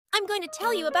I'm going to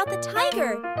tell you about the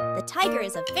tiger. The tiger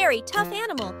is a very tough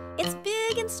animal. It's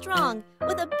big and strong,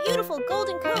 with a beautiful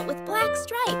golden coat with black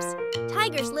stripes.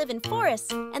 Tigers live in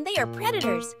forests, and they are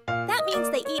predators. That means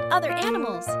they eat other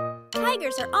animals.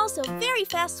 Tigers are also very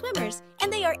fast swimmers,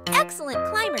 and they are excellent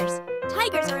climbers.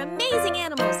 Tigers are amazing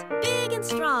animals, big and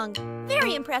strong.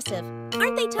 Very impressive.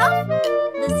 Aren't they tough?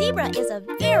 The zebra is a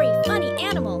very funny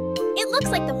animal. It looks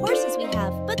like the horses we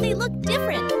have, but they look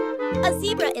different. A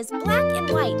zebra is black and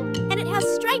white, and it has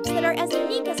stripes that are as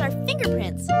unique as our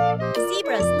fingerprints.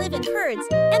 Zebras live in herds,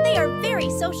 and they are very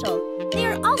social. They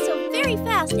are also very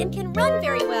fast and can run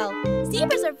very well.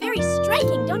 Zebras are very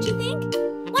striking, don't you think?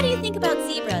 What do you think about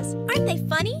zebras? Aren't they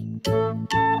funny?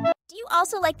 Do you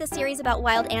also like the series about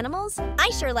wild animals? I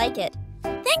sure like it.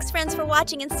 Thanks, friends, for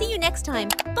watching, and see you next time.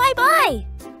 Bye-bye!